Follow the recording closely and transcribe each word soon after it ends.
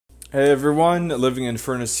Hey everyone, Living in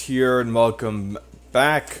Furnace here, and welcome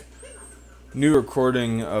back. New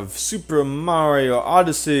recording of Super Mario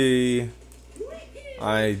Odyssey.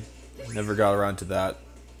 I never got around to that.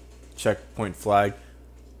 Checkpoint flag.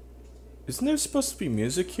 Isn't there supposed to be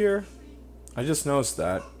music here? I just noticed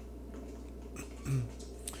that.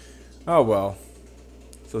 Oh well.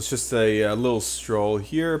 So it's just a little stroll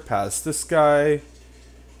here past this guy.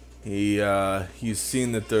 He's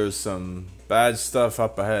seen that there's some bad stuff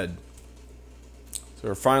up ahead. So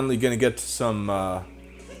we're finally gonna get to some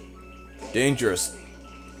dangerous.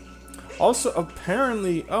 Also,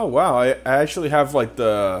 apparently, oh wow, I actually have like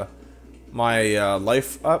my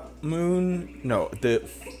life up moon. No, the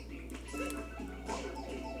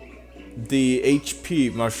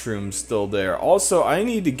HP mushroom still there. Also, I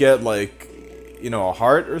need to get like, a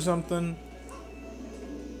heart or something.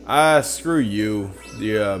 Ah, screw you,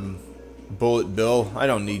 the bullet bill. I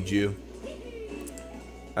don't need you.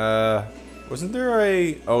 Wasn't there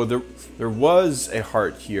a... Oh, there was a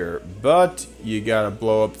heart here, but you gotta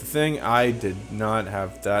blow up the thing. I did not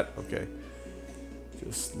have that. Okay.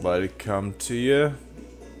 Just let it come to you.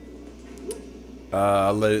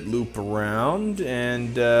 Let it loop around,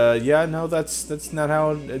 and yeah, no, that's not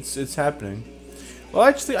how it's happening. Well,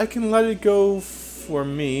 actually, I can let it go for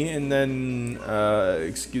me, and then,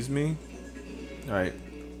 excuse me. Alright.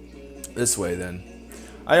 This way, then.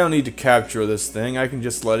 I don't need to capture this thing, I can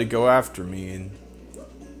just let it go after me, and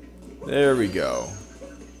there we go.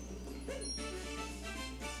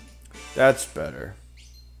 That's better.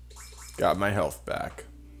 Got my health back.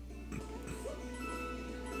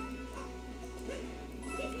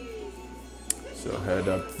 So head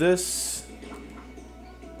up this.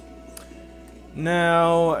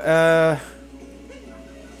 Now,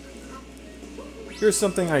 here's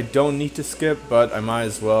something I don't need to skip, but I might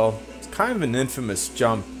as well. Kind of an infamous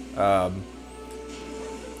jump,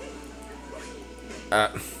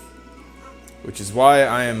 which is why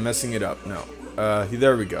I am messing it up. No,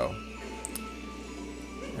 there we go.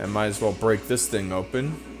 I might as well break this thing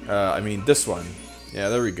open. I mean this one. Yeah,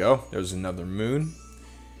 there we go. There's another moon.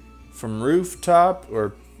 From rooftop,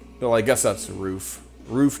 or, well, I guess that's a roof.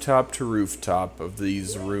 Rooftop to rooftop of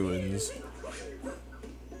these ruins.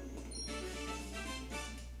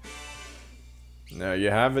 There you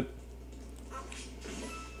have it.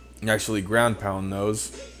 Actually, ground pound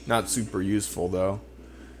those. Not super useful, though.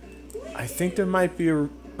 I think there might be a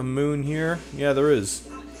moon here. Yeah, there is.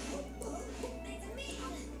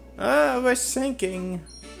 Ah, we're sinking.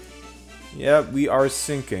 Yeah, we are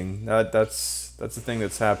sinking. That's the thing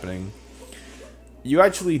that's happening. You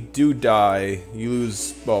actually do die. You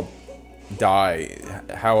lose, well, die,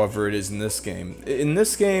 however it is in this game. In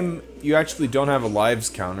this game, you actually don't have a lives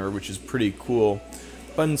counter, which is pretty cool.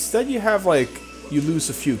 But instead you have, like, you lose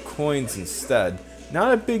a few coins instead.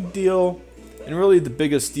 Not a big deal, and really the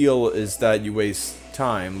biggest deal is that you waste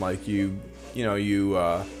time. Like,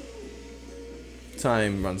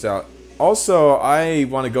 time runs out. Also, I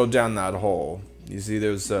want to go down that hole. You see,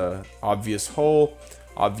 there's a obvious hole,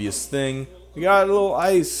 obvious thing. We got a little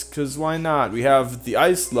ice, because why not? We have the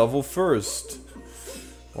ice level first.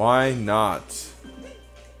 Why not?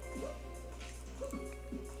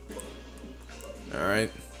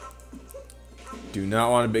 Alright. Do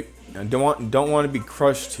not want to be... don't want to be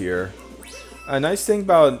crushed here. A nice thing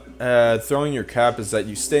about throwing your cap is that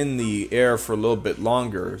you stay in the air for a little bit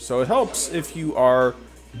longer. So it helps if you are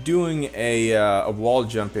doing a wall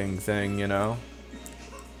jumping thing,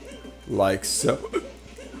 like so.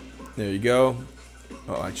 There you go.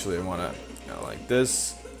 Oh, actually, I want to like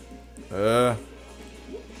this.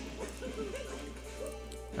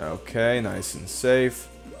 Okay, nice and safe.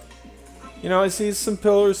 I see some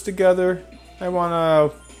pillars together. I want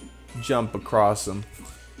to jump across them.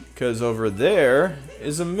 Because over there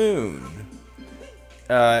is a moon.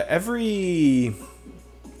 Every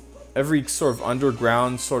sort of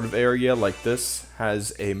underground sort of area like this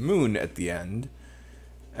has a moon at the end.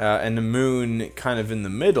 And the moon kind of in the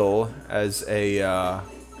middle as a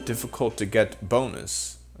difficult to get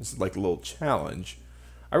bonus. It's like a little challenge.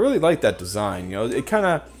 I really like that design. It kind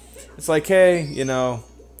of, it's like, hey, you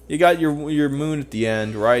got your moon at the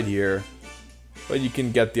end right here, but you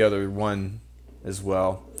can get the other one as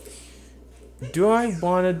well. Do I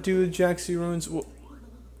want to do the Jaxi ruins? Well,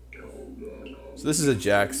 so this is a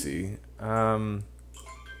Jaxi.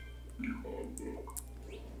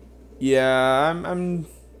 Yeah, I'm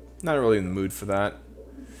not really in the mood for that.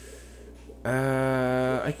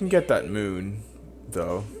 I can get that moon,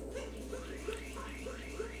 though.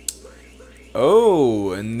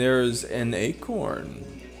 Oh, and there's an acorn.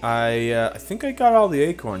 I think I got all the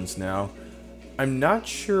acorns now. I'm not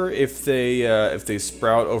sure if they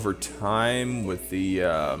sprout over time with the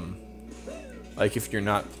like if you're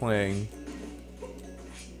not playing.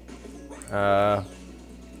 I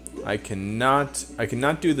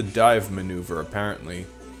cannot do the dive maneuver apparently.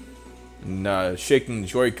 And shaking the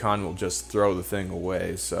Joy-Con will just throw the thing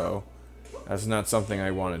away, so that's not something I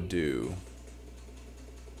want to do.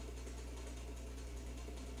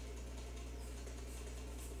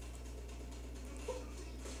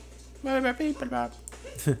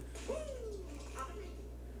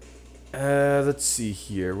 Let's see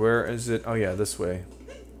here. Where is it? Oh yeah, this way.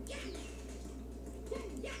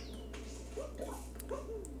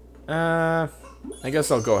 I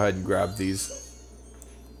guess I'll go ahead and grab these.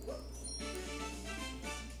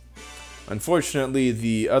 Unfortunately,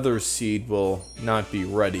 the other seed will not be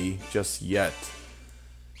ready just yet.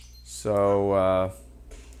 So,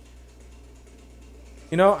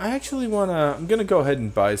 you know, I'm gonna go ahead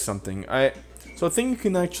and buy something. So a thing you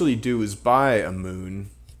can actually do is buy a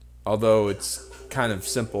moon. Although it's kind of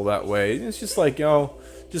simple that way. It's just like, you know,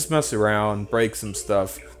 just mess around, break some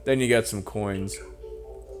stuff, then you get some coins.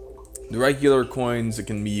 The regular coins that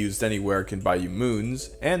can be used anywhere can buy you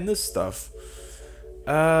moons, and this stuff.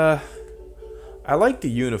 I like the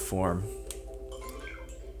uniform.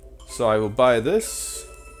 So I will buy this.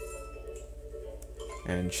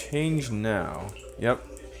 And change now. Yep.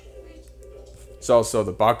 It's also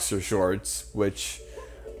the boxer shorts, which,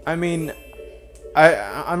 I mean,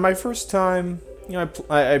 on my first time, you know,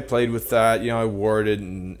 I played with that, you know, I wore it,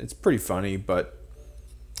 and it's pretty funny, but,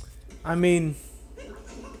 I mean,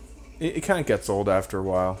 it kind of gets old after a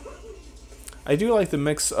while. I do like the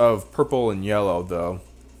mix of purple and yellow, though.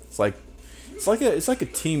 It's like a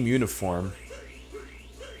team uniform.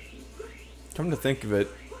 Come to think of it.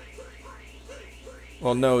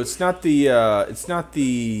 Well, no, it's not the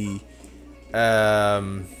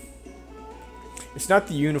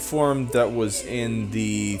uniform that was in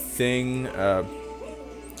the thing.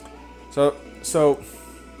 So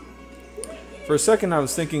for a second I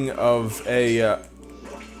was thinking of a.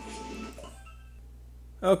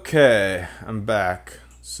 Okay, I'm back.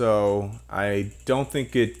 So I don't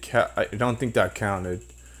think that counted.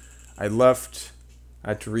 I left. I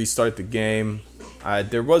had to restart the game.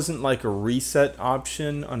 There wasn't like a reset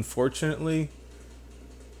option, unfortunately.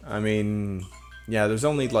 I mean, yeah, there's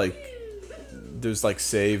like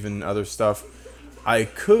save and other stuff. I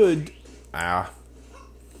could, I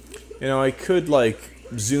could like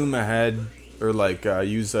zoom ahead or like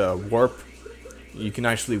use a warp. You can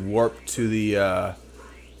actually warp to the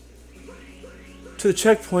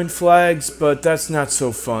checkpoint flags, but that's not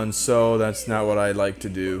so fun, so that's not what I like to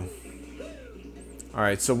do.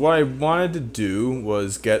 Alright, so what I wanted to do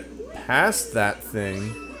was get past that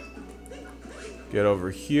thing. Get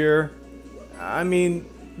over here. I mean,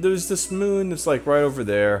 there's this moon that's like right over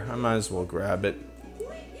there. I might as well grab it.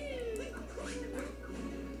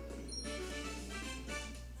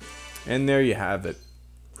 And there you have it.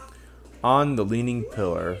 On the leaning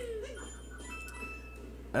pillar.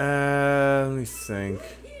 Let me think.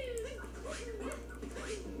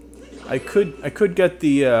 I could get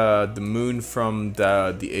the moon from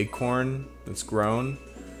the acorn that's grown,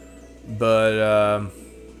 but I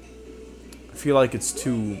feel like it's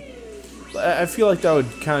too. I feel like that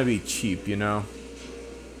would kind of be cheap, you know.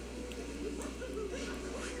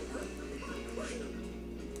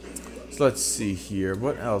 So let's see here.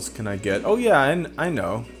 What else can I get? Oh yeah, I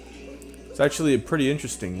know. It's actually a pretty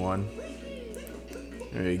interesting one.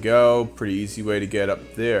 There you go. Pretty easy way to get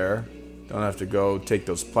up there. Don't have to go take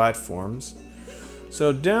those platforms.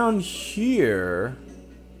 So down here...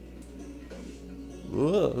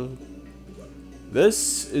 Whoa.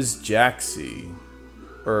 This is Jaxie.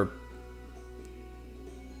 Or...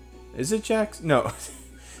 Is it Jax? No.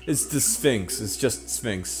 It's the Sphinx. It's just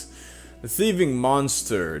Sphinx. The thieving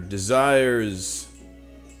monster desires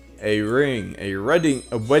a ring. A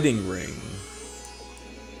wedding ring.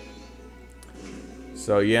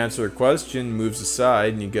 So you answer a question, moves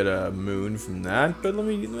aside, and you get a moon from that. But let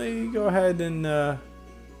me go ahead and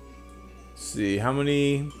see how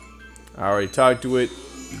many. I already talked to it.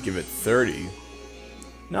 You give it 30.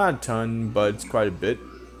 Not a ton, but it's quite a bit.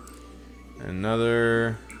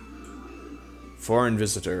 Another foreign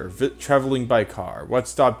visitor traveling by car. What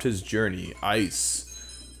stopped his journey? Ice.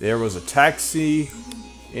 There was a taxi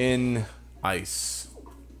in ice.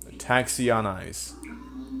 A taxi on ice.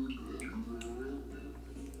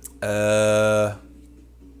 6?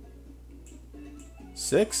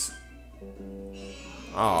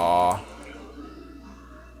 Aww.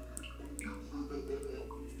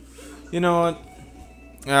 You know what?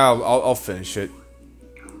 I'll finish it.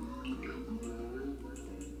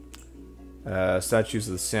 Statues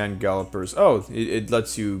of the Sand Gallopers. Oh, it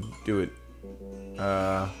lets you do it.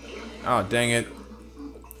 Oh, dang it.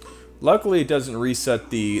 Luckily, it doesn't reset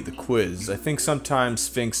the quiz. I think sometimes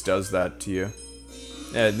Sphinx does that to you.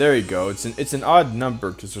 Yeah, there you go. It's an odd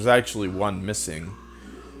number because there's actually one missing.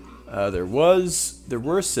 There were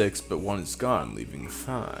 6, but 1 is gone, leaving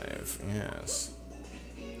 5. Yes.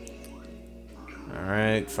 All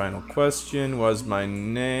right. Final question. Was my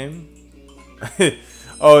name?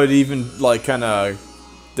 Oh, it even like kind of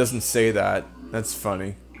doesn't say that. That's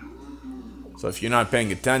funny. So if you're not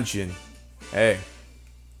paying attention, hey.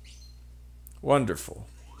 Wonderful.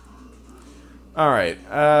 Alright,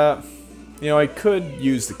 you know, I could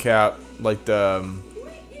use the cap, like the,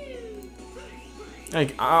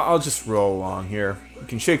 I'll just roll along here. You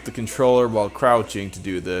can shake the controller while crouching to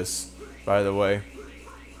do this, by the way.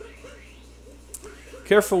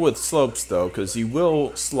 Careful with slopes, though, because you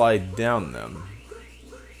will slide down them.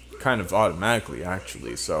 Kind of automatically,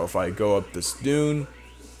 actually. So if I go up this dune,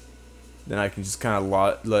 then I can just kind of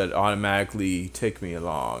let it automatically take me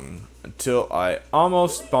along until I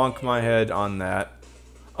almost bonk my head on that.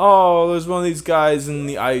 Oh, there's one of these guys in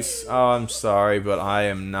the ice. Oh, I'm sorry, but I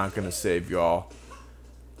am not going to save y'all.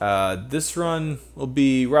 This run will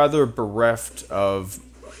be rather bereft of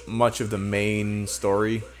much of the main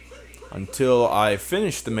story until I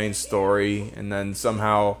finish the main story, and then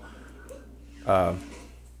somehow I'll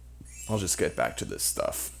just get back to this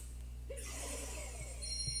stuff.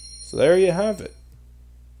 So there you have it.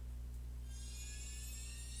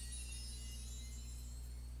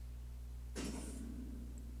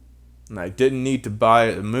 And I didn't need to buy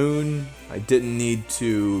a moon. I didn't need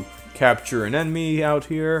to capture an enemy out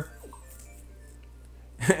here.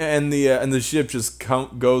 And the ship just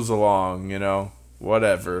goes along, you know,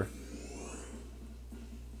 whatever.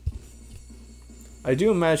 I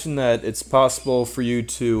do imagine that it's possible for you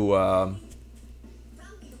to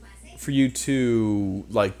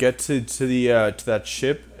like get to that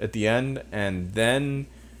ship at the end and then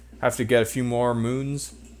have to get a few more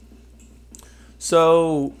moons.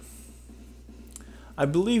 So I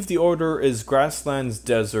believe the order is Grasslands,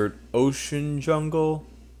 Desert, Ocean, Jungle.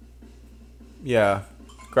 Yeah,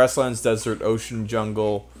 Grasslands, Desert, Ocean,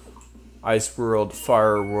 Jungle, Ice World,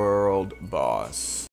 Fire World, Boss.